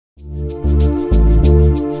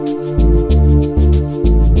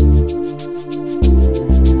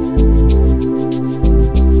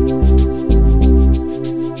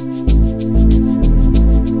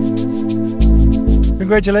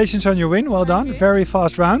congratulations on your win. Well done. Very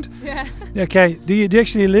fast round. Yeah. Okay. Do you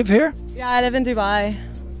actually live here? Yeah, I live in Dubai.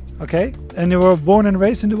 Okay. And you were born and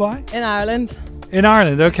raised in Dubai? In Ireland. In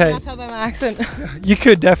Ireland. Okay. I can't tell by my accent. You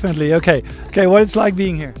could definitely. Okay. Okay. What it's like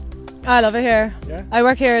being here? I love it here. Yeah. I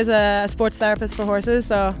work here as a sports therapist for horses,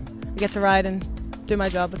 so I get to ride and do my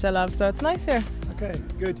job, which I love. So it's nice here. Okay.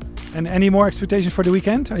 Good. And any more expectations for the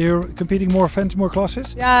weekend? Are you competing more events, more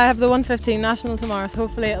classes? Yeah, I have the 115 national tomorrow, so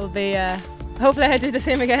hopefully it'll be. Hopefully I do the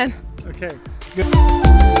same again. Okay. Good.